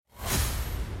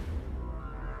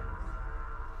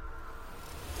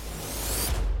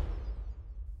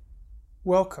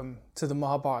Welcome to the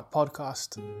Mahabharat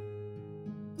podcast.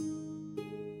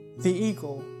 The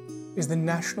eagle is the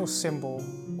national symbol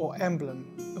or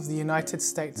emblem of the United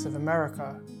States of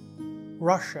America,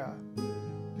 Russia,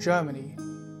 Germany,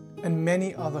 and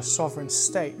many other sovereign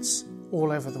states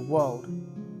all over the world.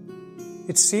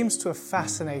 It seems to have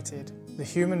fascinated the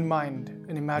human mind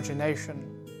and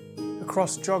imagination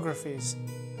across geographies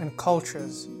and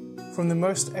cultures from the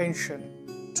most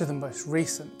ancient to the most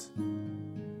recent.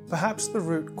 Perhaps the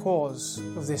root cause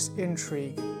of this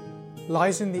intrigue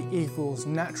lies in the eagle's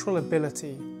natural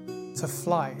ability to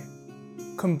fly,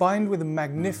 combined with the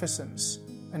magnificence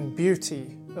and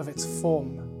beauty of its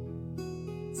form.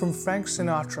 From Frank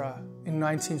Sinatra in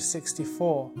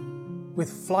 1964, with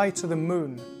Fly to the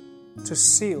Moon, to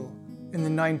Seal in the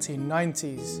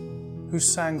 1990s, who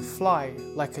sang Fly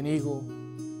Like an Eagle,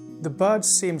 the bird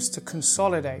seems to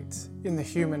consolidate in the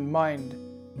human mind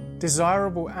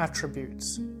desirable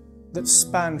attributes that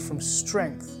span from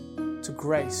strength to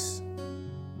grace.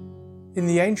 In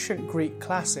the ancient Greek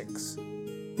classics,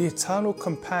 the eternal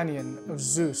companion of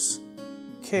Zeus,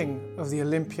 king of the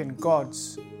Olympian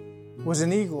gods, was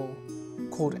an eagle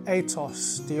called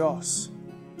Aetos Dios,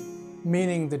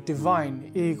 meaning the divine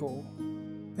eagle,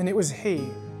 and it was he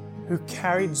who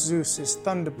carried Zeus's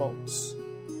thunderbolts.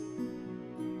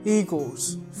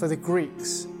 Eagles, for the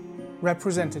Greeks,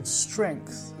 represented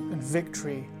strength and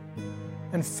victory,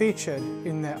 and featured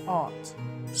in their art,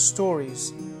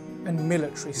 stories, and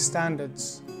military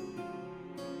standards.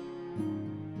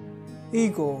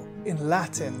 Eagle in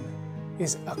Latin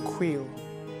is aquile,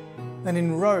 and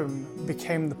in Rome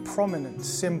became the prominent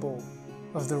symbol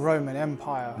of the Roman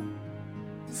Empire,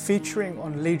 featuring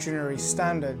on legionary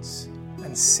standards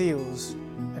and seals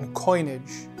and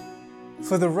coinage.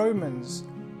 For the Romans,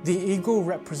 the eagle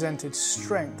represented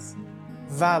strength,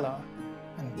 valor,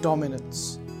 and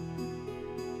dominance.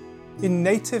 In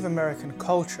Native American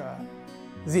culture,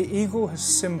 the eagle has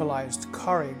symbolized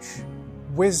courage,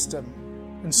 wisdom,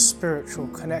 and spiritual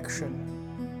connection.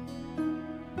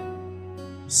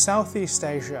 Southeast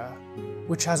Asia,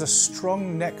 which has a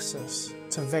strong nexus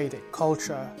to Vedic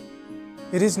culture,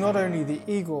 it is not only the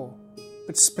eagle,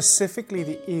 but specifically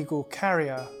the eagle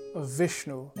carrier of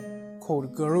Vishnu,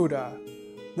 called Garuda,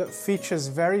 that features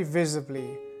very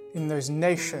visibly in those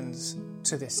nations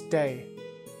to this day.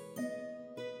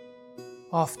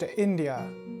 After India,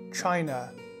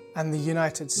 China, and the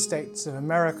United States of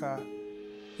America,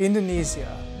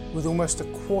 Indonesia, with almost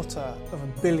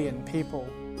 250 million people,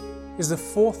 is the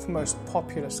fourth most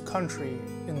populous country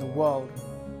in the world.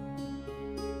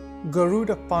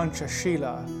 Garuda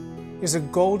Panchashila is a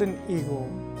golden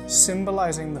eagle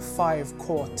symbolizing the 5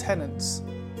 core tenets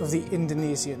of the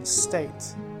Indonesian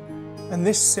state, and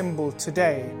this symbol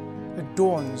today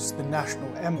adorns the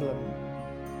national emblem.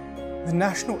 The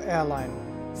national airline,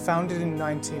 founded in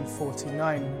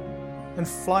 1949 and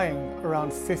flying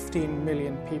around 15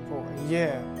 million people a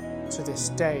year to this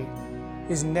day,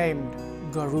 is named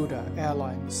Garuda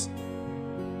Airlines.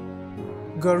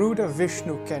 Garuda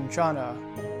Vishnu Kencana,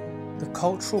 the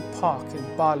cultural park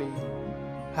in Bali,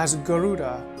 has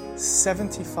Garuda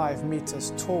 75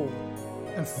 meters tall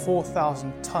and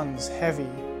 4,000 tons heavy,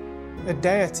 a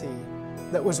deity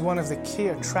that was one of the key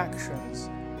attractions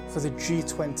for the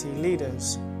G20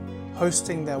 leaders,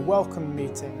 hosting their welcome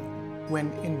meeting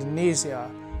when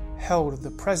Indonesia held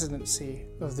the presidency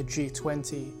of the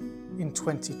G20 in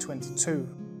 2022.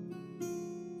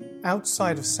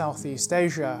 Outside of Southeast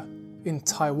Asia, in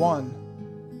Taiwan,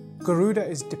 Garuda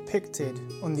is depicted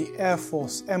on the Air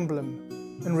Force emblem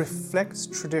and reflects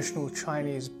traditional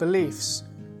Chinese beliefs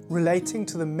relating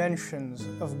to the mentions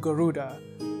of Garuda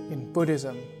in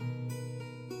Buddhism.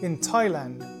 In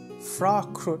Thailand, Phra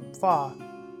Krut Phra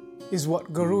is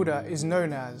what Garuda is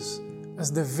known as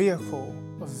the vehicle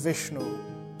of Vishnu,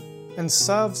 and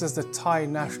serves as the Thai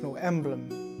national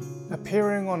emblem,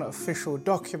 appearing on official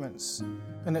documents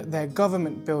and at their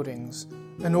government buildings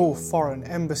and all foreign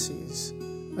embassies,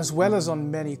 as well as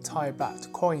on many Thai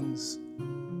baht coins.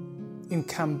 In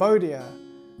Cambodia,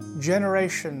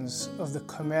 generations of the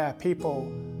Khmer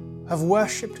people have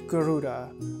worshipped Garuda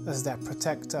as their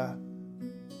protector,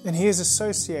 and he is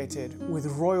associated with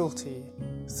royalty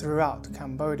throughout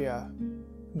Cambodia.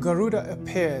 Garuda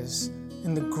appears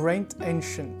in the great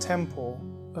ancient temple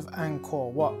of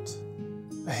Angkor Wat,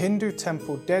 a Hindu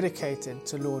temple dedicated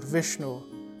to Lord Vishnu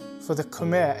for the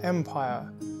Khmer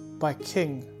Empire by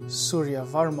King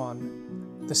Suryavarman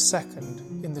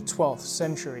II in the 12th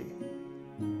century.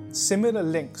 Similar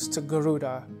links to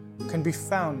Garuda can be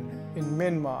found in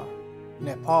Myanmar,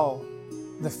 Nepal,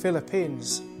 the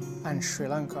Philippines, and Sri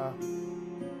Lanka.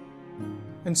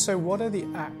 And so what are the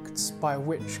acts by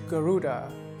which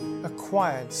Garuda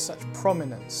acquired such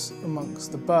prominence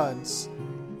amongst the birds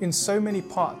in so many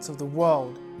parts of the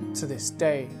world to this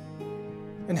day?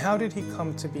 And how did he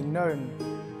come to be known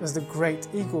as the great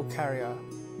eagle carrier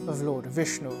of Lord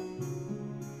Vishnu?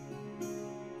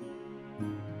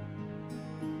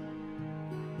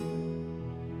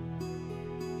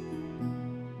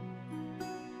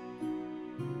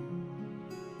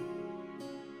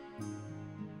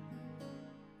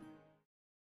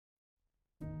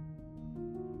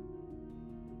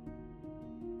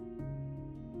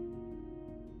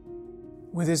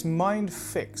 With his mind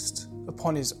fixed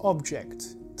upon his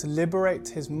object to liberate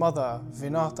his mother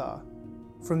Vinata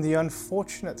from the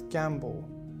unfortunate gamble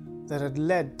that had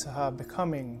led to her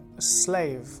becoming a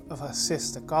slave of her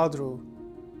sister Kadru,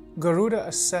 Garuda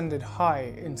ascended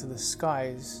high into the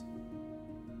skies,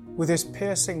 with his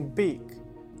piercing beak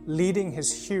leading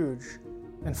his huge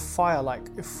and fire-like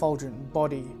effulgent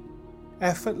body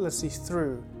effortlessly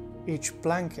through each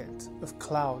blanket of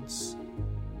clouds.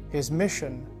 His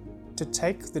mission: to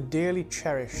take the dearly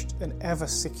cherished and ever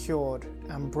secured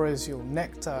ambrosial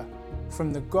nectar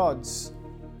from the gods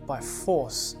by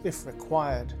force if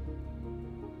required.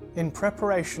 In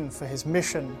preparation for his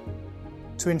mission,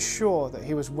 to ensure that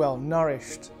he was well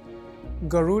nourished,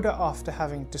 Garuda, after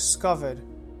having discovered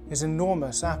his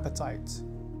enormous appetite,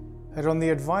 had, on the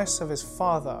advice of his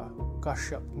father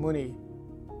Kashyap Muni,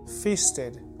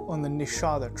 feasted on the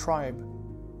Nishada tribe,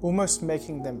 almost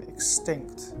making them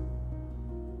extinct.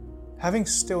 Having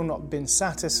still not been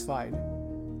satisfied,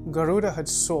 Garuda had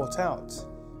sought out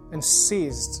and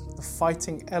seized the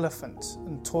fighting elephant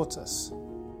and tortoise,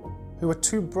 who were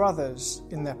two brothers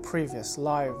in their previous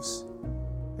lives,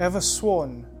 ever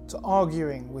sworn to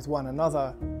arguing with one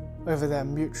another over their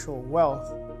mutual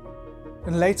wealth,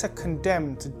 and later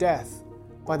condemned to death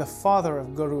by the father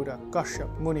of Garuda,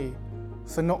 Kashyap Muni,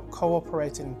 for not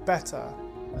cooperating better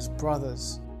as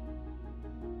brothers.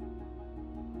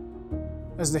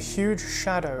 As the huge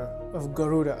shadow of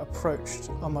Garuda approached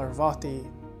Amarvati,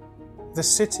 the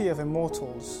city of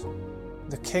immortals,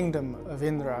 the kingdom of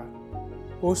Indra,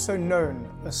 also known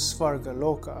as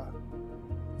Svargaloka,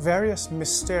 various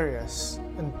mysterious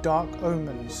and dark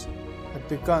omens had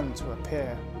begun to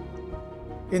appear.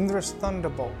 Indra's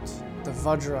thunderbolt, the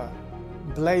Vajra,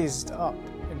 blazed up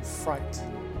in fright.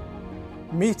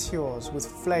 Meteors with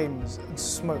flames and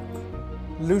smoke,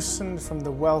 loosened from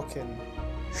the welkin,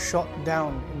 shot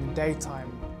down in the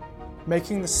daytime,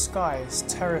 making the skies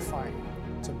terrifying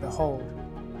to behold.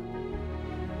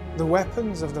 The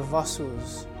weapons of the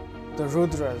Vasus, the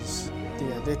Rudras, the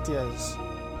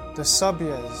Adityas, the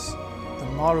Sabhyas, the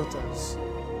Marutas,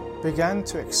 began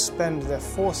to expend their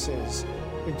forces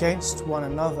against one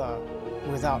another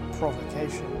without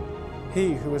provocation.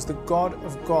 He who was the god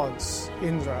of gods,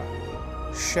 Indra,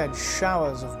 shed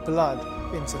showers of blood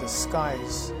into the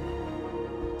skies.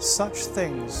 Such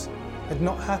things had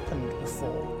not happened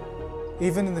before,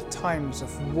 even in the times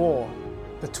of war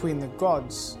between the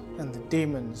gods and the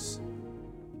demons.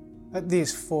 At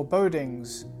these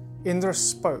forebodings, Indra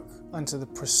spoke unto the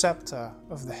preceptor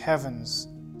of the heavens,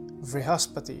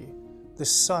 Vrihaspati, the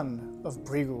son of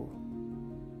Bhrigu.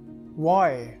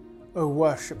 Why, O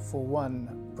worshipful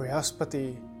one,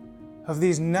 Brihaspati, have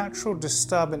these natural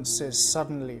disturbances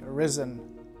suddenly arisen?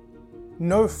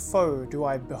 No foe do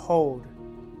I behold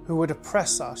who would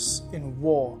oppress us in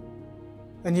war,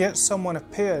 and yet someone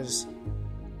appears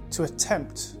to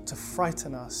attempt to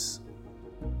frighten us.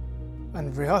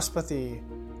 And Brihaspati,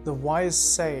 the wise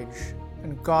sage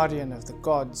and guardian of the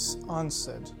gods,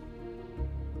 answered,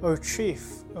 O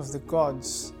chief of the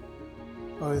gods,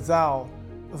 O thou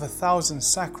of 1,000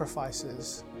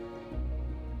 sacrifices,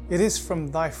 it is from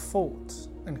thy fault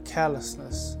and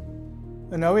carelessness,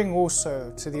 and owing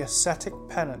also to the ascetic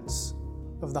penance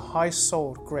of the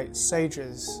high-souled great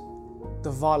sages,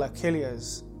 the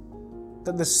Valakilyas,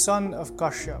 that the son of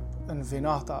Kashyap and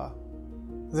Vinata,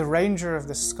 the ranger of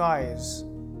the skies,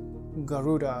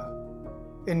 Garuda,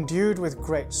 endued with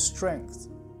great strength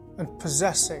and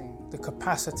possessing the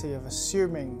capacity of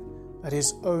assuming at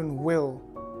his own will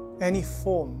any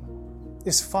form,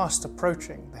 is fast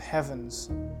approaching the heavens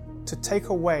to take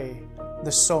away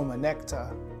the Soma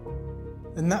nectar.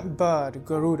 And that bird,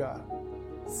 Garuda,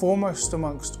 foremost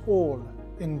amongst all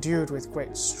endued with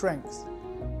great strength,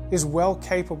 is well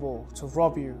capable to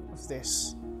rob you of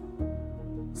this.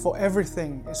 For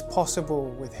everything is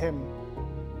possible with him.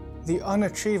 The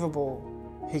unachievable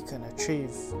he can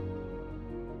achieve.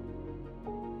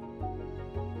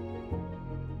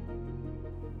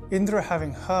 Indra,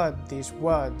 having heard these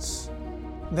words,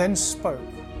 then spoke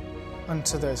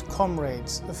unto those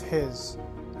comrades of his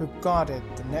who guarded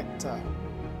the nectar.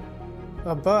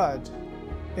 A bird,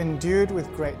 endued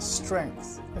with great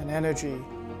strength and energy,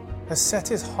 has set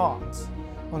his heart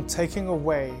on taking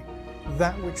away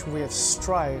that which we have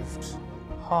strived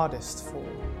hardest for,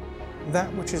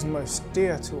 that which is most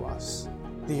dear to us,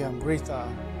 the Amrita,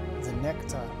 the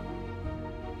nectar.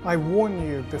 I warn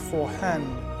you beforehand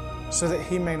so that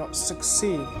he may not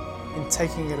succeed in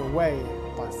taking it away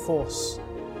by force.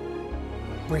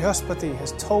 Brihaspati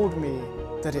has told me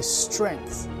that his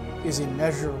strength is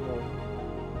immeasurable.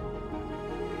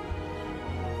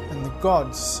 And the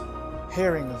gods,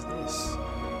 hearing of this,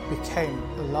 became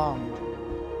alarmed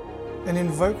and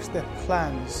invoked their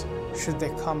plans should they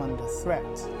come under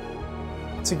threat.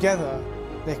 Together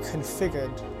they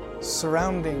configured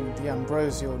surrounding the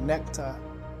ambrosial nectar,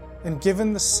 and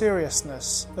given the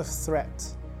seriousness of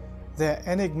threat, their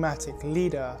enigmatic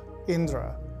leader,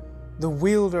 Indra, the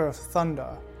wielder of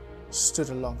thunder, stood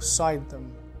alongside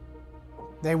them.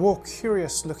 They wore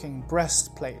curious-looking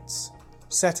breastplates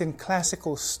set in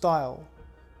classical style,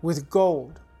 with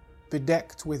gold,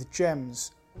 bedecked with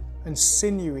gems, and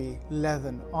sinewy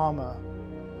leathern armor.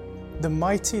 The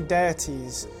mighty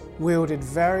deities wielded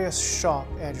various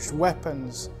sharp-edged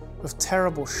weapons of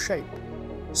terrible shape,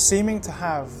 seeming to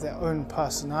have their own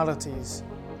personalities,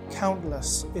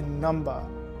 countless in number,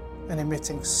 and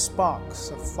emitting sparks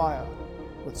of fire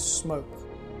with smoke.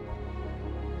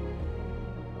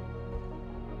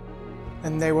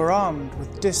 And they were armed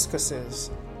with discuses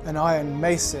and iron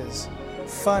maces,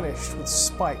 furnished with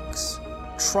spikes,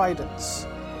 tridents,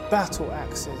 battle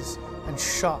axes, and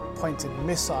sharp-pointed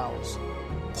missiles,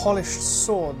 polished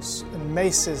swords and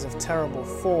maces of terrible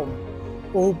form,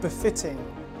 all befitting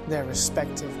their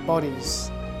respective bodies.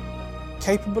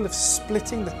 Capable of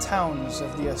splitting the towns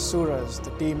of the Asuras, the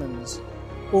demons,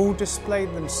 all displayed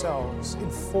themselves in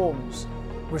forms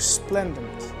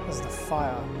resplendent as the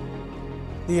fire.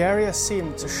 The area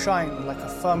seemed to shine like a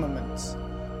firmament,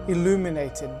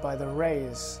 illuminated by the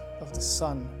rays of the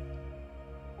sun.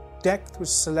 Decked with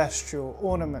celestial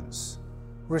ornaments,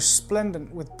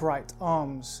 resplendent with bright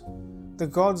arms, the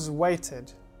gods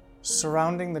waited,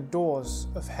 surrounding the doors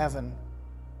of heaven,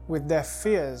 with their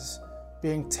fears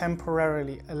being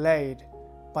temporarily allayed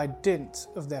by dint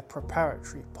of their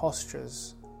preparatory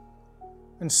postures.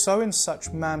 And so in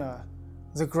such manner,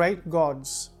 the great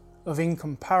gods of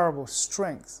incomparable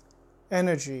strength,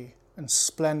 energy, and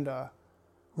splendor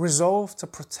resolved to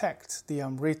protect the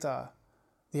Amrita,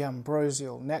 the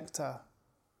ambrosial nectar.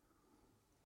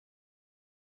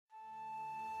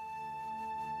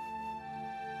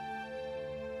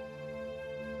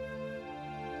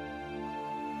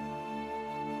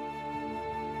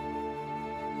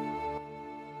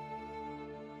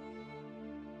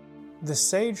 The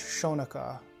sage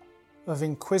Shonaka, of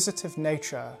inquisitive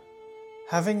nature,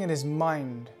 having in his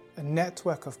mind a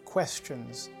network of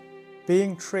questions,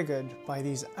 being triggered by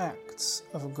these acts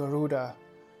of Garuda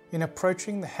in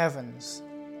approaching the heavens,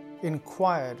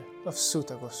 inquired of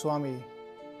Suta Goswami,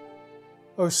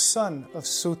 "O son of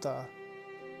Suta,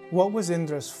 what was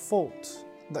Indra's fault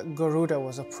that Garuda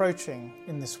was approaching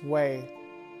in this way?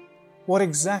 What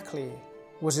exactly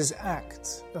was his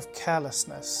act of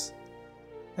carelessness?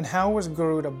 And how was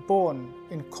Garuda born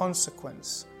in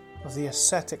consequence of the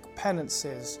ascetic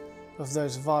penances of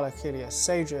those Valakirya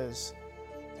sages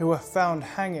who were found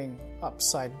hanging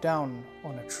upside down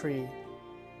on a tree?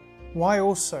 Why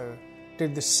also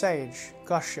did the sage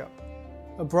Kashyap,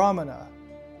 a Brahmana,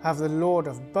 have the lord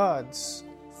of birds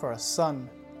for a son?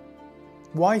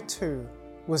 Why too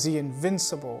was he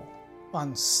invincible,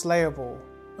 unslayable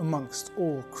amongst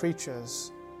all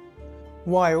creatures?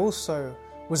 Why also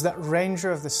was that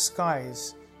ranger of the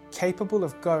skies capable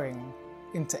of going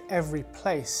into every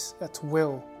place at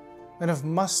will and of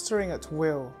mustering at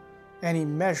will any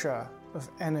measure of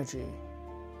energy?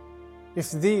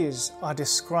 If these are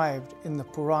described in the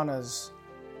Puranas,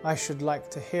 I should like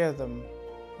to hear them,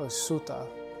 O Suta."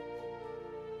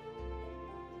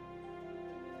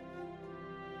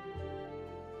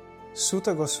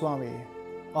 Suta Goswami,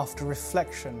 after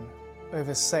reflection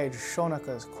over sage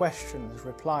Shonaka's questions,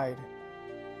 replied,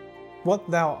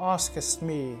 "What thou askest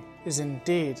me is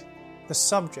indeed the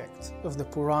subject of the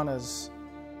Puranas.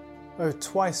 O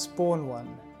twice-born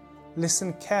one,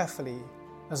 listen carefully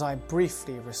as I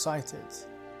briefly recite it.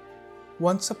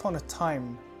 Once upon a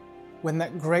time, when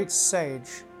that great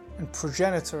sage and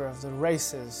progenitor of the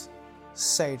races,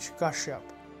 sage Kashyap,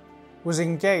 was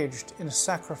engaged in a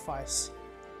sacrifice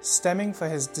stemming for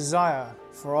his desire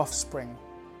for offspring,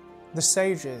 the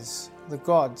sages, the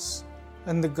gods,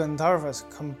 and the Gandharvas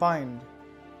combined,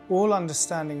 all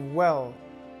understanding well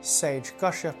sage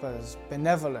Kashyap's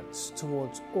benevolence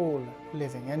towards all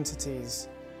living entities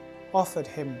offered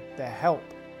him their help.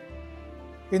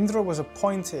 Indra was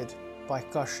appointed by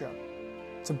Kashyap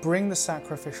to bring the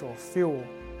sacrificial fuel,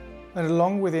 and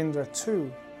along with Indra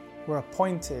too were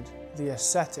appointed the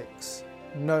ascetics,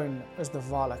 known as the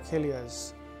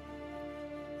Valakilyas.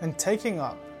 And taking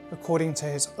up, according to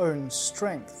his own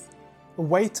strength, a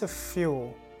weight of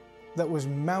fuel that was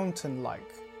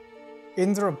mountain-like,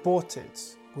 Indra brought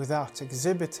it without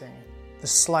exhibiting the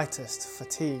slightest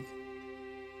fatigue.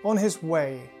 On his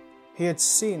way, he had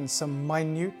seen some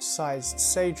minute-sized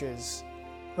sages,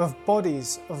 of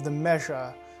bodies of the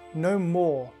measure no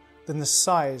more than the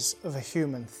size of a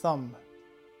human thumb,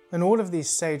 and all of these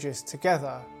sages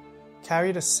together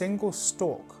carried a single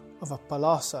stalk of a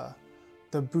palasa,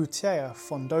 the Bouteille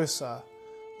frondosa,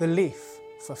 the leaf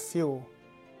for fuel,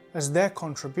 as their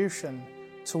contribution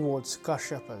towards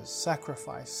Kashyap's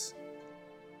sacrifice.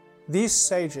 These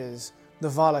sages, the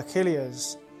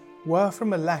Valakilyas, were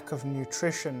from a lack of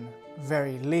nutrition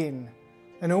very lean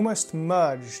and almost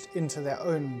merged into their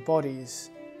own bodies,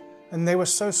 and they were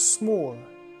so small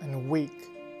and weak.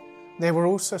 They were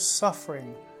also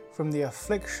suffering from the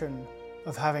affliction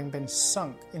of having been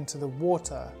sunk into the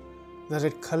water that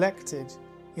had collected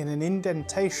in an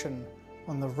indentation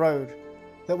on the road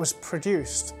that was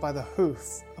produced by the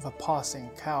hoof of a passing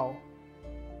cow.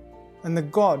 And the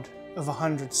god of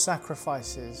 100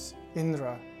 sacrifices,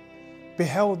 Indra,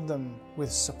 beheld them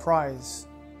with surprise,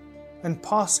 and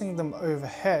passing them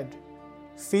overhead,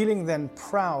 feeling then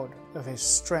proud of his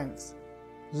strength,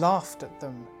 laughed at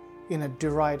them in a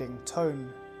deriding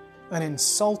tone, and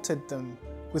insulted them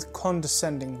with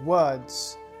condescending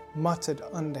words muttered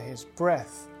under his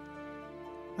breath.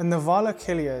 And the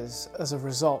Valakilyas, as a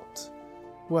result,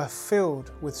 were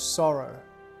filled with sorrow,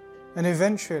 and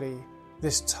eventually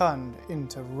this turned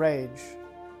into rage,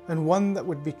 and one that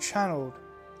would be channeled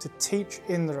to teach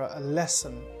Indra a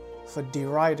lesson for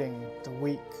deriding the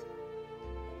weak.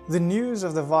 The news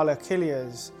of the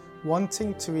Valakilyas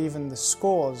wanting to even the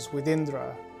scores with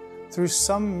Indra through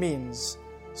some means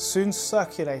soon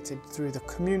circulated through the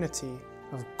community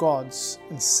of gods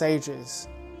and sages,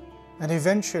 and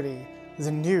eventually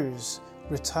the news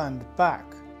returned back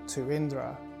to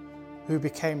Indra, who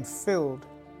became filled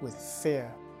with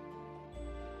fear.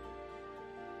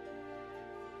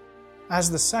 As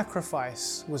the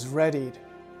sacrifice was readied,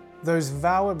 those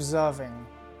vow-observing,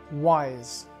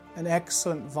 wise, and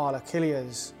excellent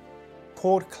Valakilyas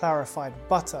poured clarified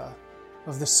butter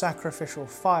of the sacrificial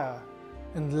fire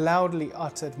and loudly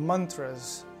uttered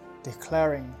mantras,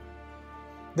 declaring,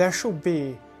 "There shall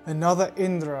be another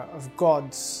Indra of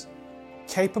gods,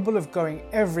 capable of going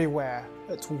everywhere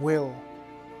at will,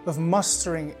 of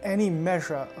mustering any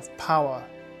measure of power,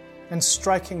 and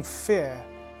striking fear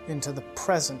into the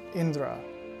present Indra,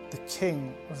 the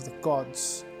king of the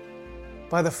gods.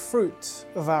 By the fruit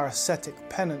of our ascetic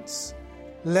penance,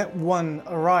 let one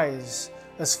arise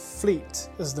as fleet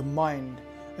as the mind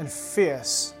and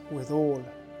fierce withal."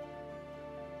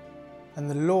 And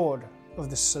the Lord of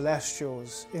the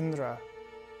celestials, Indra,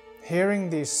 hearing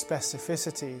these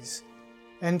specificities,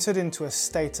 entered into a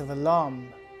state of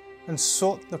alarm and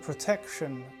sought the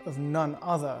protection of none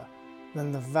other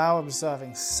than the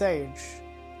vow-observing sage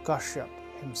Kashyap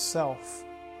himself.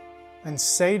 And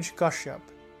sage Kashyap,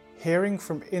 hearing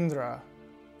from Indra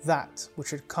that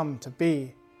which had come to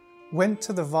be, went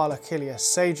to the Valakilya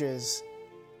sages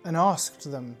and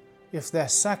asked them if their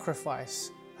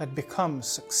sacrifice had become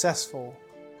successful.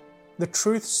 The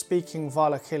truth-speaking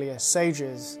Valakilya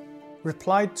sages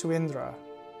replied to Indra,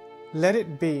 "Let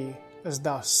it be as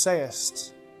thou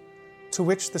sayest," to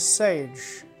which the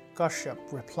sage Kashyap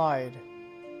replied,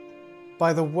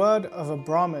 "By the word of a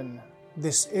Brahmin,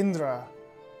 this Indra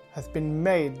hath been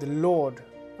made the lord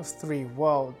of 3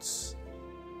 worlds.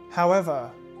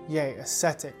 However, ye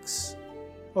ascetics,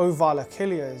 O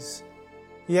Valakilyas,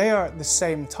 ye are at the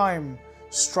same time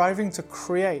striving to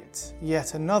create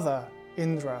yet another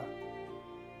Indra.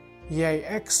 Yea,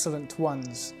 excellent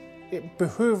ones, it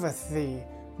behoveth thee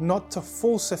not to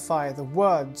falsify the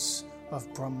words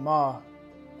of Brahma.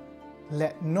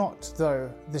 Let not,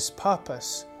 though, this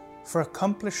purpose, for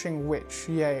accomplishing which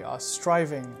ye are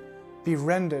striving, be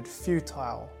rendered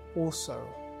futile also.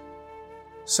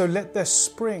 So let there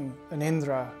spring an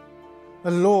Indra,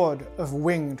 a lord of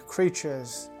winged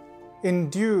creatures,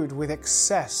 endued with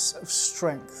excess of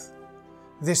strength.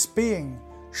 This being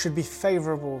should be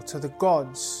favourable to the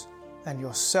gods and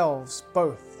yourselves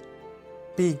both.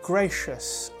 Be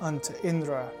gracious unto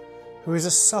Indra, who is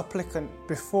a supplicant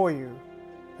before you,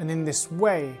 and in this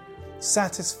way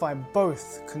satisfy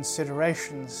both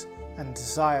considerations and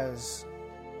desires.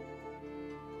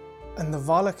 And the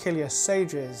Valakilya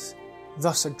sages,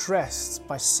 thus addressed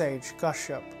by sage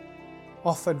Kashyap,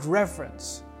 offered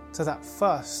reverence to that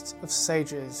first of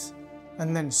sages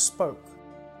and then spoke.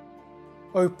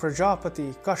 O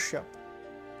Prajapati Kashyap,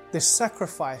 this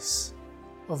sacrifice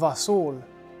of us all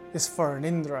is for an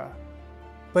Indra,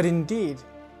 but indeed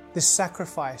this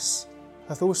sacrifice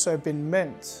hath also been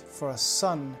meant for a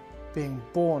son being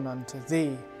born unto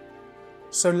thee.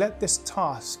 So let this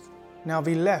task now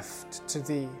be left to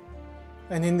thee,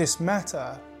 and in this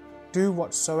matter do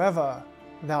whatsoever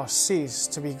thou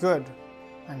seest to be good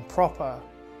and proper,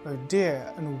 O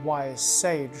dear and wise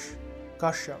sage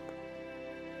Kashyap.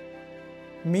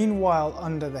 Meanwhile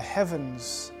under the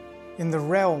heavens, in the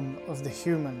realm of the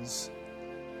humans,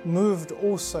 moved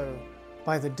also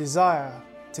by the desire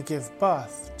to give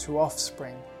birth to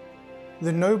offspring,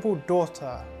 the noble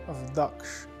daughter of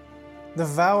Daksh, the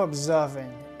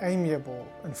vow-observing, amiable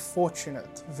and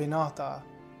fortunate Vinata,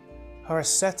 her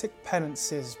ascetic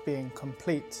penances being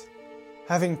complete,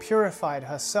 having purified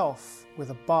herself with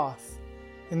a bath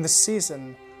in the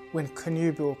season when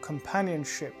connubial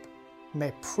companionship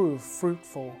may prove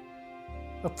fruitful,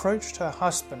 approached her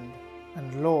husband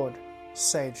and lord,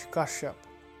 sage Kashyap.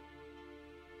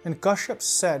 And Kashyap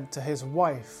said to his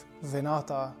wife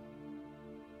Vinata,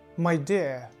 My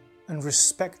dear and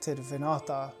respected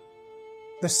Vinata,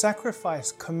 the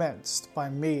sacrifice commenced by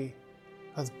me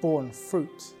hath borne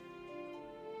fruit.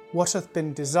 What hath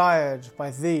been desired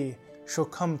by thee shall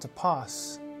come to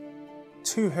pass.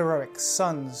 2 heroic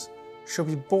sons shall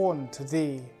be born to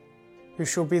thee, who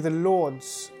shall be the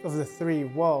lords of the 3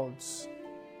 worlds.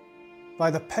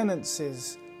 By the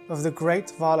penances of the great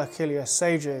Valakilya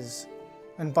sages,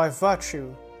 and by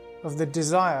virtue of the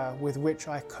desire with which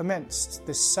I commenced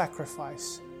this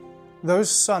sacrifice, those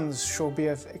sons shall be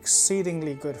of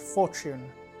exceedingly good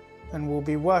fortune, and will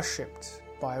be worshipped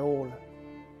by all.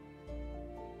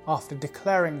 After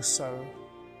declaring so,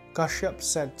 Kashyap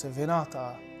said to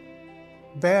Vinata,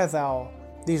 Bear thou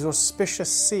these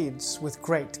auspicious seeds with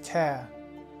great care.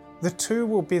 The 2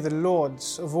 will be the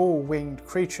lords of all winged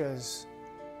creatures.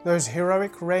 Those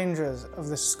heroic rangers of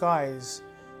the skies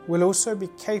will also be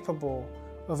capable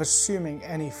of assuming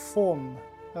any form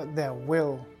at their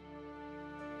will.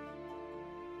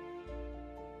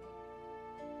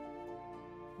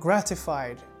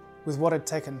 Gratified with what had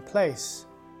taken place,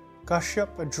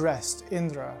 Kashyap addressed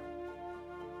Indra.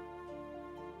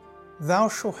 Thou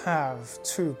shalt have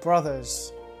 2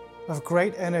 brothers of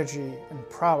great energy and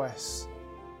prowess,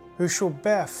 who shall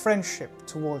bear friendship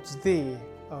towards thee,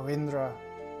 O Indra.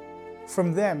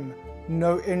 From them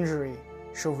no injury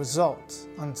shall result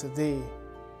unto thee.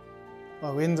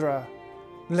 O Indra,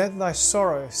 let thy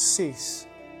sorrow cease.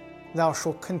 Thou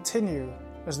shalt continue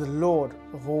as the lord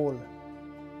of all.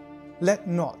 Let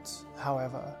not,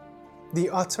 however, the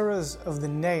utterers of the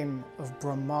name of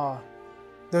Brahma,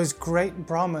 those great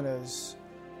Brahmanas,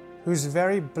 whose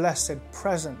very blessed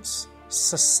presence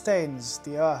sustains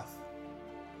the earth,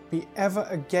 be ever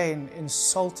again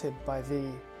insulted by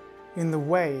thee in the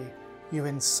way you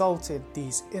insulted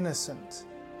these innocent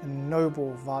and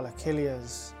noble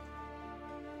Valakilyas.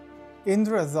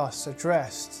 Indra, thus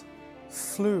addressed,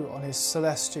 flew on his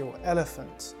celestial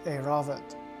elephant,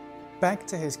 Airavat, back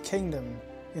to his kingdom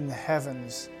in the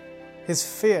heavens, his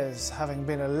fears having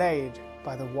been allayed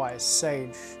by the wise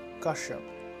sage Kashyap.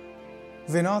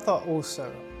 Vinata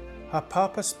also, her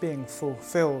purpose being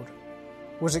fulfilled,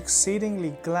 was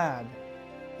exceedingly glad,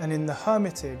 and in the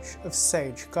hermitage of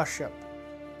sage Kashyap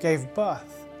gave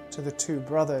birth to the 2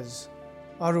 brothers,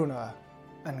 Aruna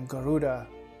and Garuda.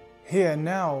 Hear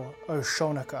now, O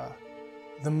Shonaka,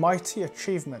 the mighty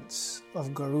achievements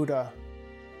of Garuda.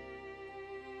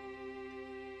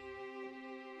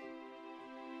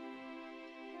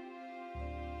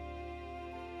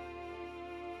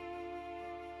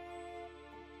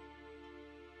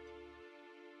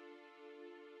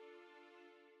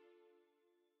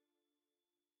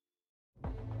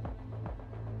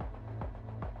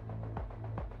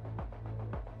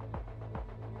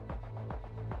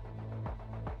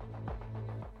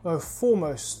 O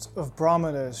foremost of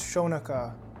Brahmanas,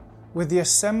 Shonaka, with the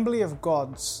assembly of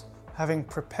gods having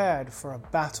prepared for a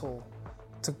battle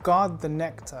to guard the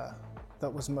nectar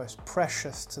that was most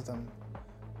precious to them,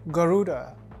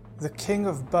 Garuda, the king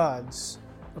of birds,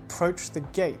 approached the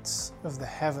gates of the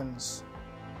heavens.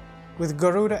 With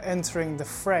Garuda entering the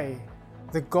fray,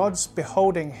 the gods,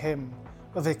 beholding him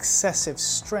of excessive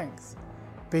strength,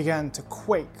 began to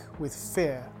quake with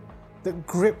fear that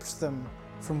gripped them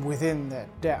from within their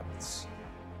depths.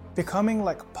 Becoming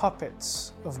like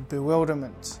puppets of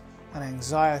bewilderment and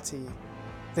anxiety,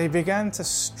 they began to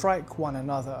strike one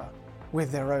another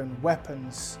with their own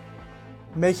weapons,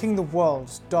 making the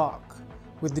world dark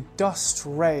with the dust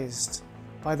raised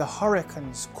by the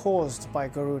hurricanes caused by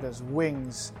Garuda's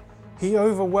wings. He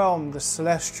overwhelmed the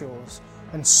celestials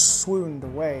and swooned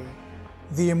away.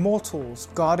 The immortals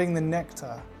guarding the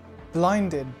nectar,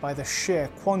 blinded by the sheer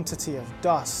quantity of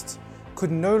dust,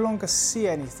 could no longer see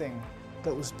anything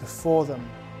that was before them.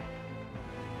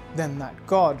 Then that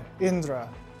god, Indra,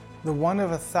 the one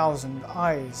of 1,000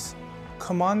 eyes,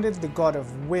 commanded the god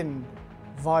of wind,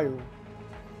 Vayu,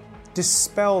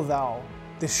 "Dispel thou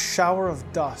this shower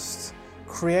of dust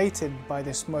created by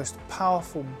this most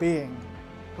powerful being,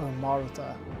 O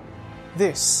Maruta.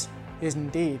 This is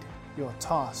indeed your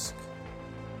task."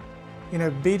 In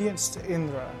obedience to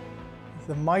Indra,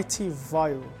 the mighty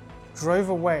Vayu drove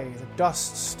away the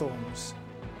dust storms,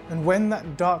 and when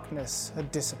that darkness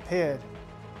had disappeared,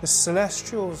 the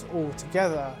celestials all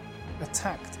together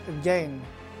attacked again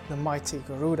the mighty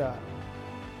Garuda.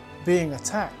 Being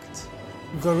attacked,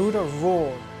 Garuda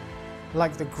roared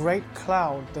like the great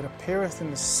cloud that appeareth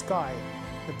in the sky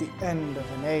at the end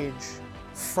of an age,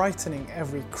 frightening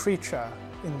every creature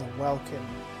in the welkin.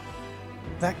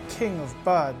 That king of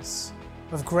birds,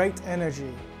 of great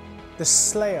energy, the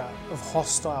slayer of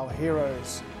hostile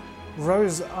heroes,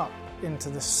 rose up into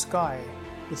the sky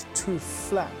with 2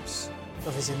 flaps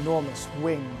of his enormous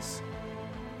wings.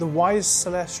 The wise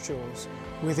celestials,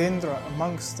 with Indra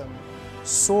amongst them,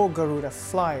 saw Garuda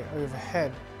fly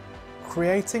overhead,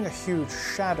 creating a huge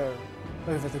shadow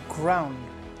over the ground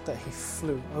that he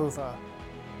flew over.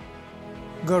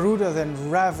 Garuda then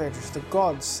ravaged the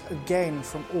gods again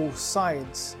from all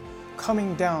sides,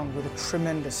 coming down with a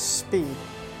tremendous speed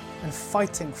and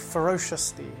fighting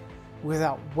ferociously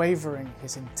without wavering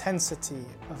his intensity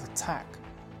of attack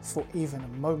for even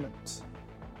a moment.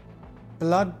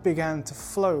 Blood began to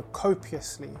flow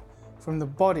copiously from the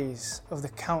bodies of the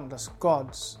countless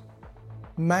gods,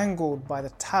 mangled by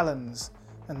the talons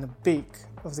and the beak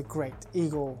of the great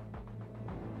eagle.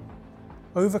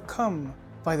 Overcome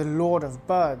by the Lord of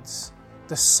Birds,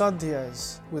 the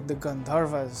Sadhyas with the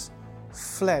Gandharvas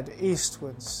fled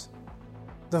eastwards,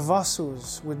 the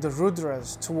Vasus with the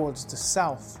Rudras towards the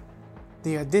south,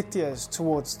 the Adityas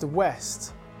towards the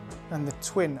west, and the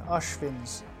twin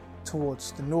Ashvins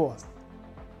towards the north.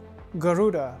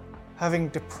 Garuda, having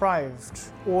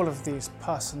deprived all of these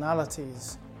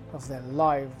personalities of their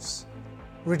lives,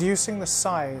 reducing the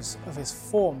size of his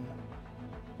form,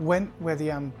 went where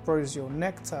the ambrosial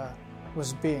nectar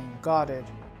was being guarded.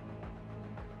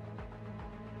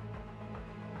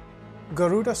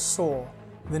 Garuda saw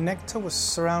the nectar was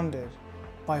surrounded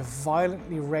by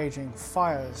violently raging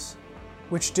fires,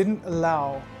 which didn't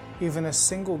allow even a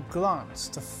single glance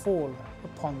to fall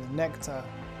upon the nectar.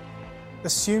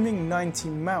 Assuming 90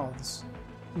 mouths,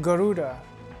 Garuda,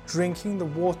 drinking the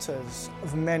waters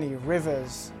of many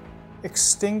rivers,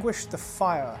 extinguished the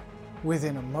fire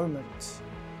within a moment.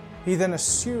 He then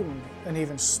assumed an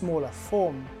even smaller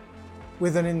form,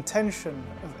 with an intention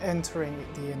of entering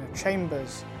the inner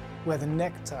chambers where the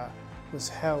nectar was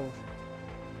held.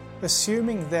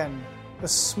 Assuming then a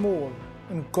small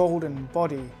and golden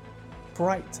body,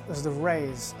 bright as the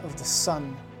rays of the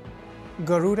sun,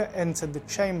 Garuda entered the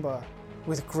chamber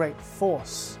with great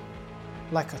force,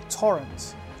 like a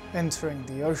torrent entering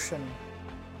the ocean.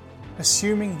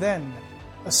 Assuming then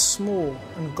a small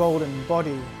and golden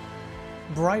body,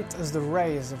 bright as the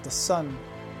rays of the sun,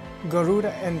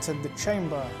 Garuda entered the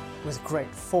chamber with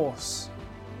great force,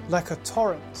 like a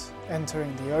torrent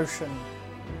entering the ocean.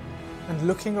 And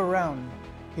looking around,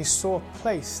 he saw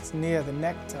placed near the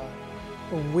nectar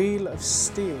a wheel of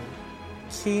steel,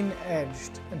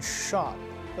 keen-edged and sharp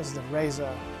as the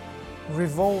razor,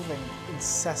 revolving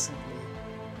incessantly.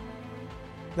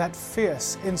 That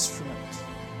fierce instrument,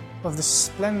 of the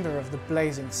splendor of the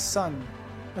blazing sun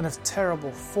and of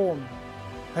terrible form,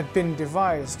 had been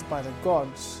devised by the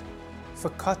gods for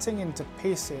cutting into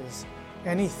pieces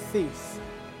any thief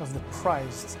of the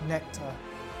prized nectar.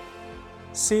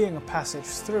 Seeing a passage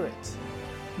through it,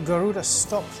 Garuda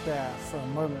stopped there for a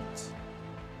moment,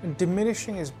 and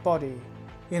diminishing his body,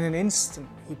 in an instant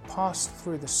he passed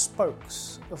through the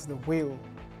spokes of the wheel.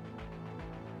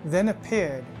 Then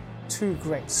appeared 2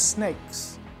 great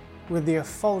snakes, with the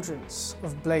effulgence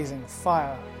of blazing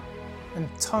fire, and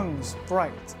tongues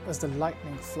bright as the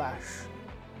lightning flash,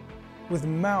 with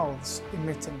mouths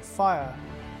emitting fire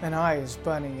and eyes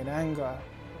burning in anger.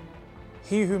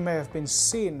 He who may have been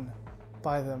seen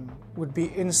by them would be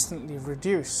instantly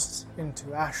reduced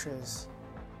into ashes.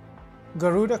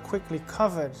 Garuda quickly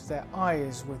covered their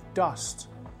eyes with dust,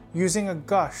 using a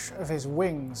gush of his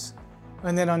wings,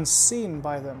 and then unseen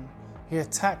by them, he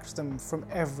attacked them from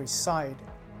every side,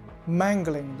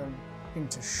 mangling them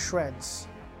into shreds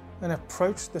and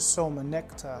approached the Soma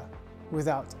nectar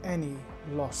without any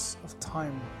loss of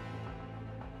time.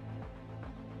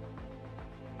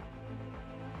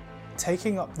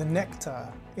 Taking up the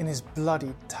nectar in his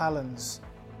bloodied talons,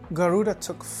 Garuda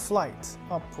took flight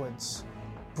upwards,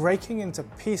 breaking into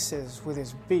pieces with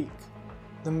his beak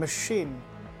the machine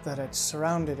that had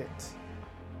surrounded it.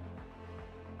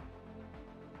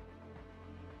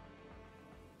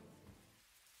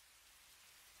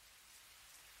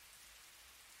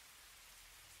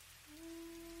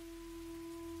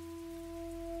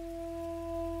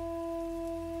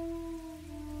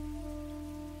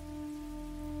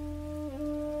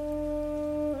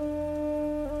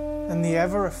 And the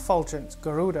ever-effulgent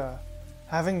Garuda,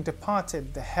 having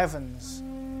departed the heavens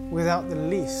without the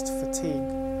least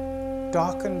fatigue,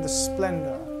 darkened the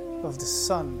splendor of the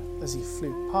sun as he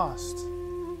flew past,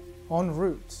 en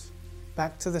route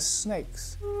back to the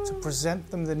snakes to present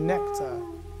them the nectar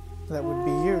that would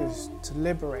be used to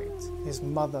liberate his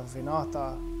mother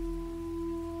Vinata.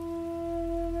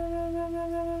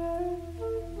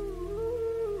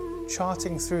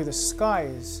 Charting through the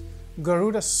skies,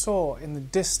 Garuda saw in the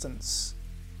distance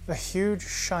a huge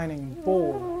shining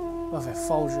ball of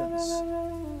effulgence.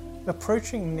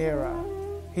 Approaching nearer,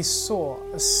 he saw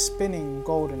a spinning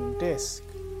golden disc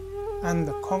and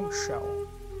the conch shell.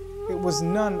 It was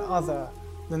none other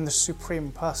than the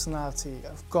Supreme Personality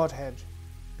of Godhead,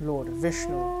 Lord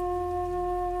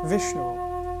Vishnu.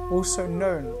 Vishnu, also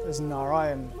known as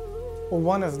Narayan, or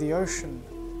one of the ocean,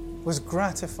 was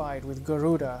gratified with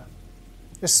Garuda,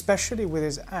 especially with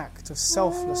his act of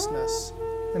selflessness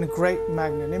and great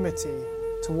magnanimity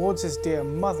towards his dear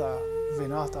mother,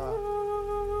 Vinata.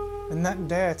 And that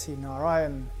deity,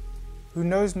 Narayan, who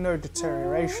knows no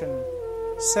deterioration,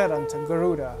 said unto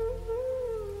Garuda,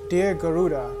 "Dear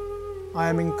Garuda, I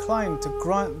am inclined to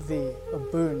grant thee a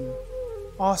boon.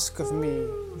 Ask of me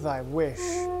thy wish."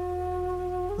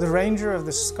 The ranger of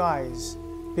the skies,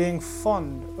 being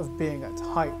fond of being at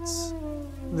heights,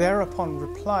 thereupon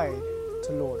replied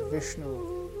to Lord Vishnu,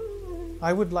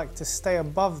 "I would like to stay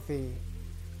above thee.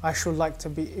 I should like to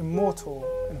be immortal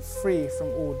and free from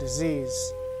all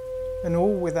disease, and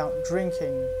all without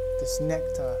drinking this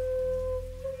nectar."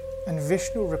 And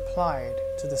Vishnu replied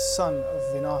to the son of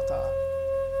Vinata,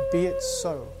 "Be it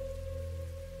so."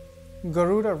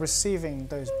 Garuda, receiving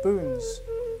those boons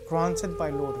granted by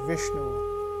Lord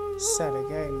Vishnu, said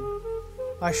again,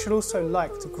 "I should also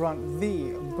like to grant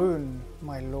thee a boon,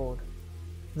 my lord.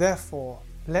 Therefore,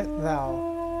 let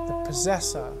thou, the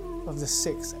possessor of the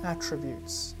 6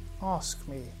 attributes, ask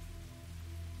me."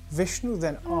 Vishnu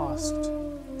then asked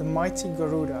the mighty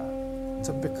Garuda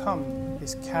to become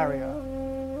his carrier,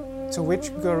 to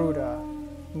which Garuda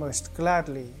most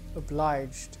gladly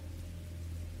obliged.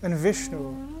 And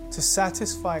Vishnu, to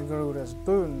satisfy Garuda's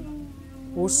boon,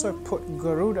 also put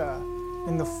Garuda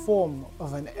in the form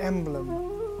of an emblem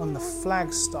on the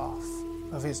flagstaff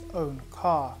of his own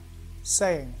car,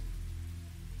 saying,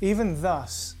 "Even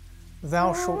thus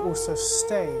thou shalt also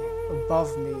stay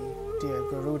above me, dear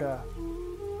Garuda."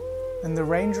 And the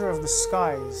ranger of the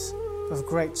skies, of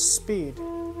great speed,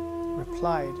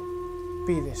 replied,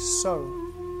 "Be this so."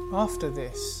 After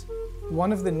this,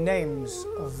 one of the names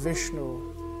of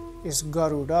Vishnu is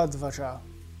Garudadvaja,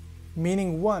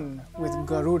 meaning one with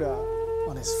Garuda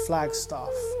on his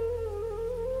flagstaff.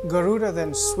 Garuda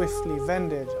then swiftly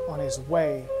wended on his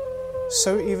way,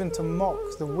 so even to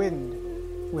mock the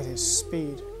wind with his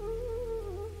speed.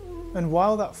 And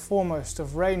while that foremost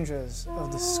of rangers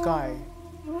of the sky,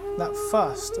 that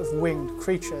first of winged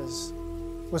creatures,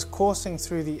 was coursing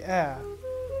through the air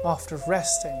after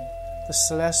wresting the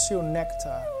celestial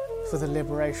nectar for the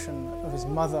liberation of his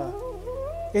mother,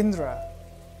 Indra,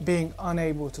 being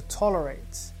unable to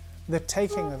tolerate the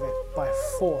taking of it by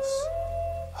force,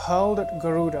 hurled at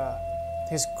Garuda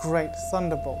his great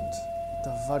thunderbolt,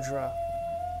 the Vajra.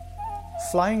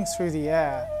 Flying through the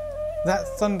air, that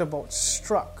thunderbolt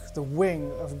struck the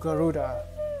wing of Garuda,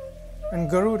 and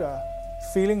Garuda,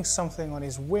 feeling something on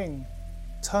his wing,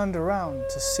 turned around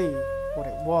to see what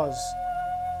it was,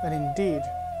 and indeed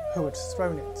who had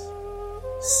thrown it.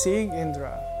 Seeing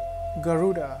Indra,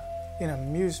 Garuda, in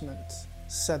amusement,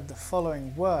 said the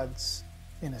following words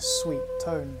in a sweet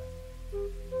tone: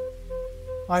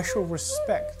 "I shall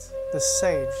respect the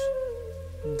sage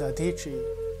Dadichi,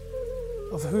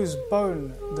 of whose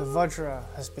bone the Vajra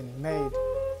has been made.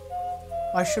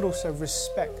 I should also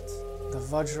respect the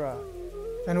Vajra,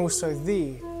 and also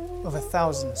thee of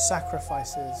 1,000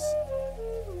 sacrifices.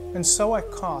 And so I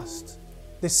cast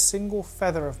this single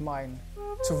feather of mine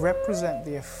to represent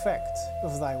the effect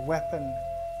of thy weapon.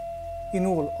 In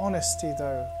all honesty,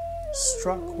 though,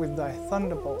 struck with thy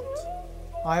thunderbolt,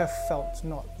 I have felt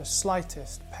not the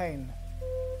slightest pain.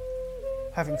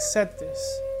 Having said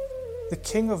this, the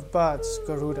king of birds,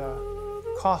 Garuda,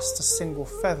 cast a single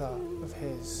feather of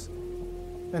his,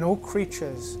 and all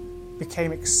creatures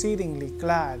became exceedingly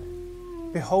glad,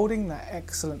 beholding that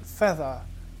excellent feather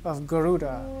of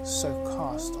Garuda so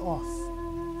cast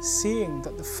off. Seeing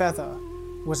that the feather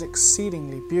was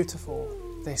exceedingly beautiful,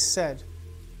 they said,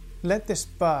 "Let this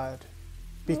bird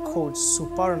be called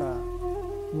Suparna,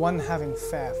 one having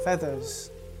fair feathers."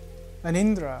 And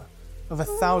Indra, of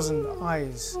 1,000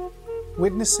 eyes,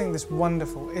 witnessing this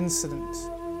wonderful incident,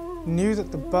 knew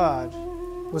that the bird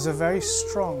was a very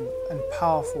strong and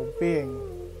powerful being,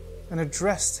 and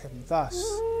addressed him thus: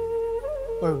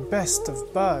 "O best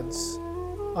of birds,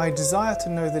 I desire to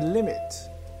know the limit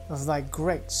of thy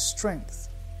great strength.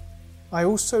 I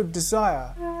also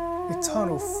desire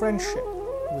eternal friendship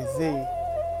with thee."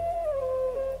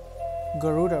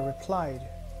 Garuda replied,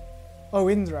 "O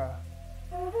Indra,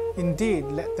 indeed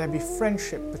let there be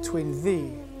friendship between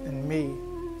thee and me,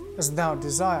 as thou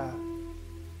desire.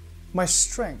 My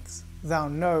strength, thou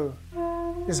know,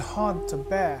 is hard to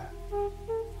bear.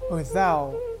 O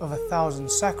thou of 1,000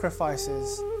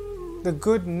 sacrifices, the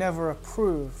good never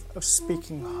approve of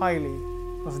speaking highly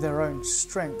of their own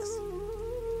strength,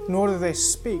 nor do they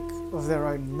speak of their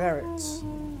own merits.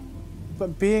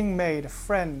 But being made a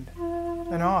friend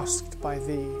and asked by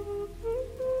thee,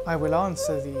 I will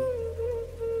answer thee.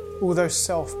 Although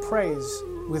self-praise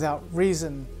without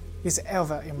reason is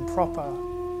ever improper,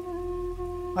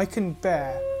 I can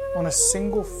bear on a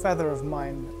single feather of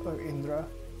mine, O Indra,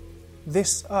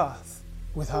 this earth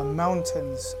with her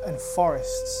mountains and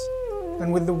forests,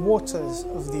 and with the waters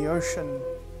of the ocean,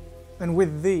 and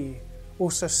with thee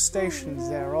also stationed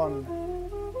thereon.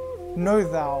 Know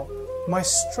thou, my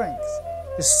strength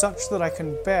is such that I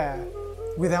can bear,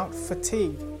 without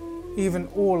fatigue, even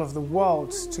all of the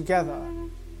worlds together,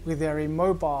 with their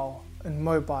immobile and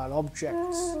mobile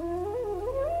objects."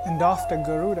 And after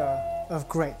Garuda, of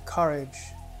great courage,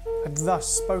 had thus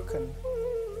spoken,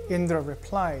 Indra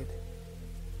replied,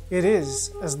 "It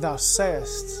is as thou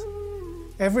sayest.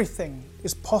 Everything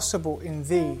is possible in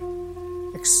thee,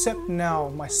 except now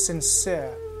my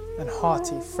sincere and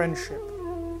hearty friendship.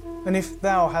 And if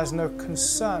thou hast no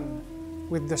concern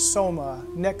with the Soma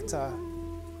nectar,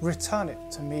 return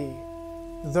it to me.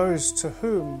 Those to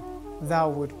whom thou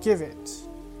would give it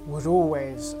would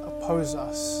always oppose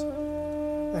us."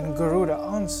 And Garuda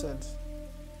answered,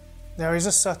 "There is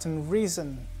a certain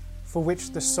reason for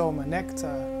which the Soma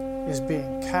nectar is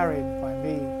being carried by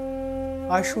me.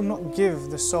 I shall not give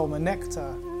the Soma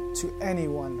nectar to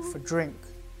anyone for drink.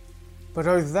 But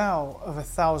O thou of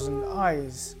 1,000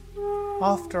 eyes,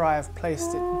 after I have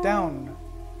placed it down,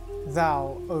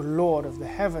 thou, O Lord of the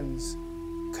heavens,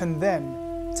 can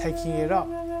then, taking it up,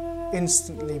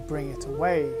 instantly bring it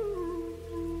away."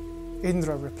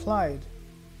 Indra replied,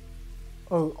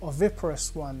 "O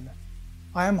oviparous one,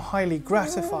 I am highly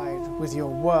gratified with your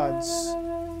words.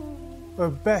 O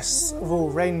best of all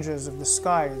rangers of the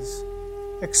skies,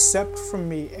 accept from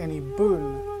me any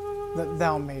boon that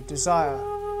thou may desire."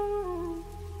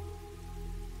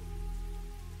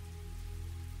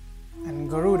 And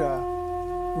Garuda,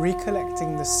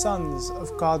 recollecting the sons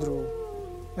of Kadru,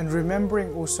 and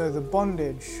remembering also the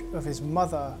bondage of his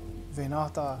mother,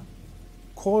 Vinata,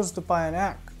 caused by an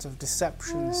act of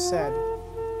deception, said,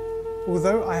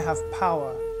 "Although I have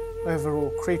power over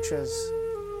all creatures,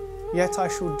 yet I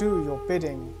shall do your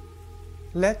bidding.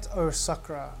 Let, O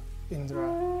Sakra,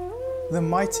 Indra, the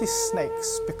mighty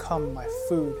snakes become my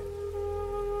food."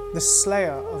 The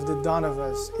slayer of the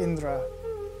Danavas, Indra,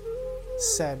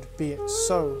 said, "Be it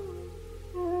so."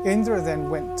 Indra then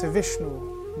went to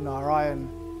Vishnu,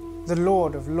 Narayan, the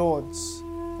Lord of Lords,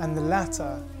 and the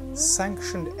latter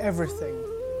sanctioned everything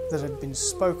that had been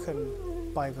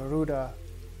spoken by Garuda.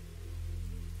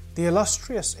 The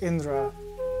illustrious Indra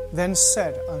then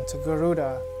said unto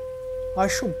Garuda, "I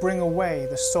shall bring away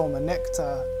the Soma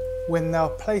nectar when thou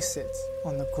place it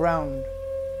on the ground."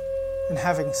 And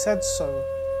having said so,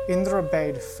 Indra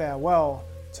bade farewell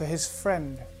to his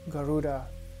friend Garuda,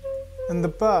 and the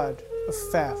bird of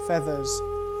fair feathers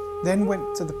then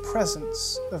went to the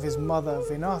presence of his mother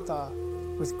Vinata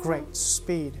with great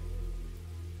speed.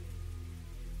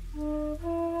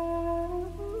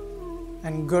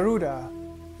 And Garuda,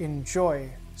 in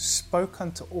joy, spoke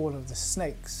unto all of the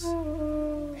snakes,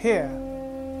 "Here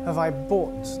have I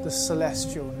bought the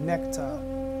celestial nectar,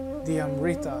 the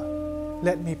Amrita.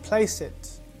 Let me place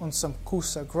it on some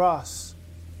kusa grass.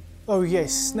 O ye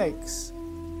snakes,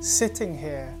 sitting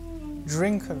here,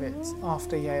 drink of it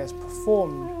after ye has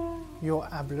performed your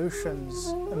ablutions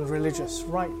and religious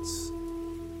rites.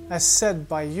 As said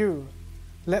by you,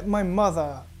 let my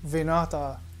mother,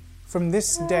 Vinata, from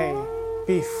this day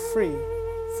be free,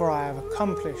 for I have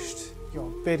accomplished your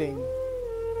bidding.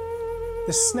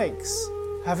 The snakes,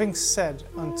 having said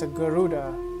unto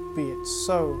Garuda, be it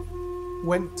so,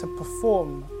 went to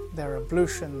perform their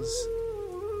ablutions.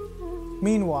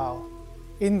 Meanwhile,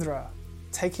 Indra,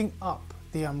 taking up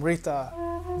the Amrita,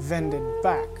 vended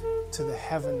back to the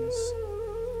heavens.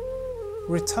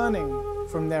 Returning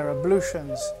from their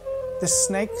ablutions, the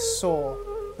snakes saw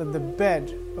that the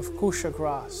bed of kusha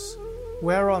grass,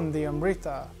 whereon the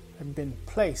Amrita had been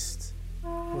placed,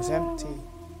 was empty.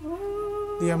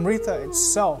 The Amrita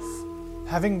itself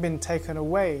having been taken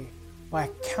away by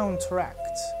a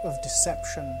counteract of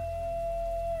deception.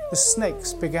 The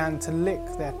snakes began to lick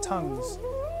their tongues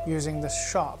using the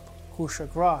sharp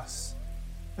kusha grass,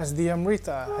 as the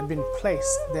Amrita had been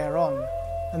placed thereon,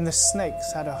 and the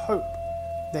snakes had a hope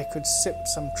they could sip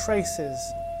some traces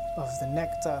of the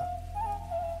nectar.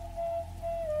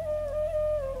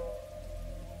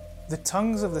 The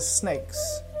tongues of the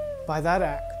snakes, by that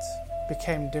act,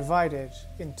 became divided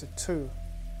into two,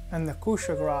 and the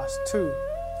kusha grass too,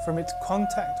 from its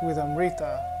contact with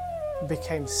Amrita,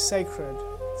 became sacred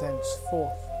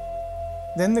thenceforth.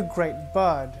 Then the great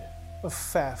bird of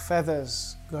fair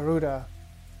feathers, Garuda,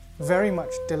 very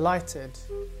much delighted,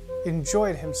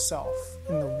 enjoyed himself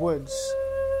in the woods,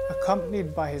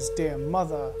 accompanied by his dear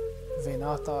mother,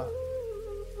 Vinata.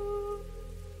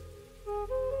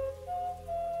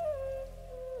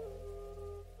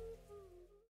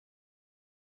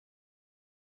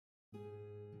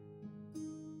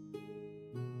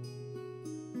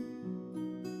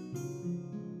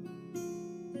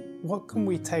 What can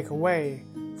we take away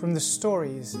from the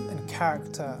stories and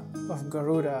character of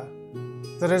Garuda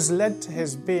that has led to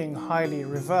his being highly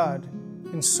revered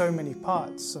in so many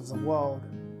parts of the world?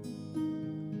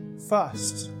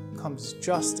 First comes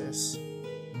justice.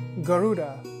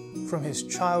 Garuda, from his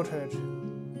childhood,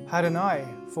 had an eye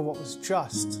for what was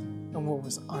just and what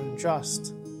was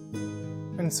unjust,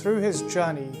 and through his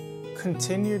journey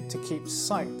continued to keep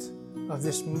sight of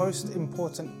this most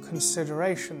important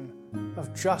consideration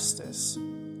of justice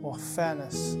or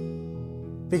fairness,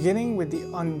 beginning with the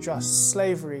unjust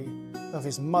slavery of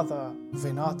his mother,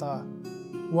 Vinata.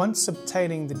 Once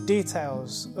obtaining the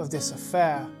details of this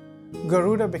affair,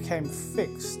 Garuda became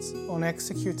fixed on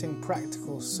executing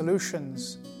practical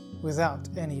solutions without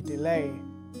any delay.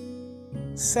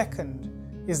 Second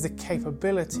is the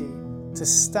capability to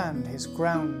stand his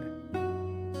ground.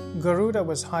 Garuda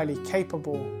was highly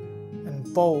capable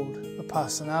and bold a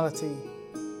personality,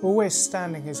 always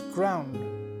standing his ground,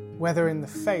 whether in the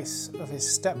face of his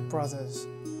stepbrothers,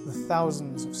 the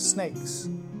thousands of snakes,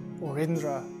 or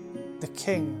Indra, the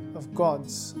king of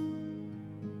gods.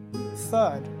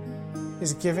 Third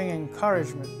is giving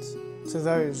encouragement to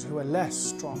those who are less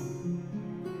strong,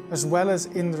 as well as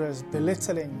Indra's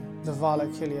belittling the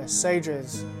Valakilya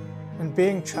sages and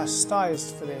being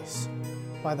chastised for this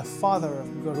by the father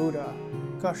of Garuda,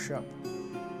 Kashyap.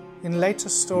 In later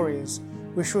stories,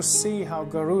 we shall see how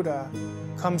Garuda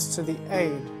comes to the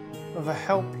aid of a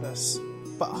helpless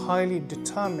but highly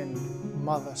determined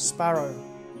mother sparrow,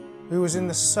 who was in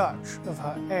the search of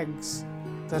her eggs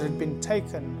that had been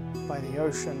taken by the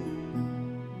ocean.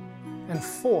 And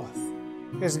fourth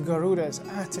is Garuda's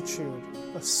attitude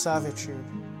of servitude.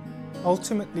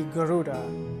 Ultimately, Garuda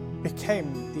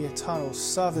became the eternal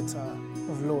servitor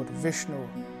of Lord Vishnu,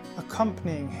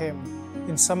 accompanying him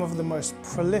in some of the most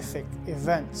prolific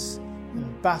events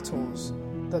and battles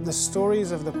that the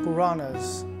stories of the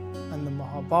Puranas and the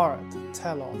Mahabharata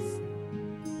tell of.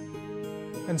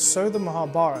 And so the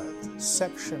Mahabharata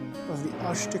section of the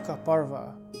Ashtika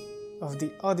Parva, of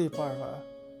the Adi Parva,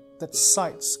 that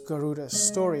cites Garuda's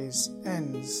stories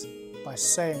ends by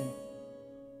saying,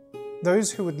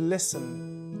 "Those who would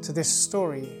listen to this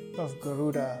story of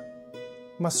Garuda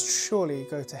must surely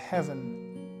go to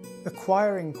heaven,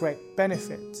 acquiring great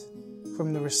benefit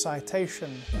from the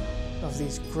recitation of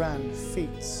these grand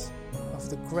feats of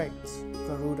the great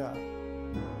Garuda."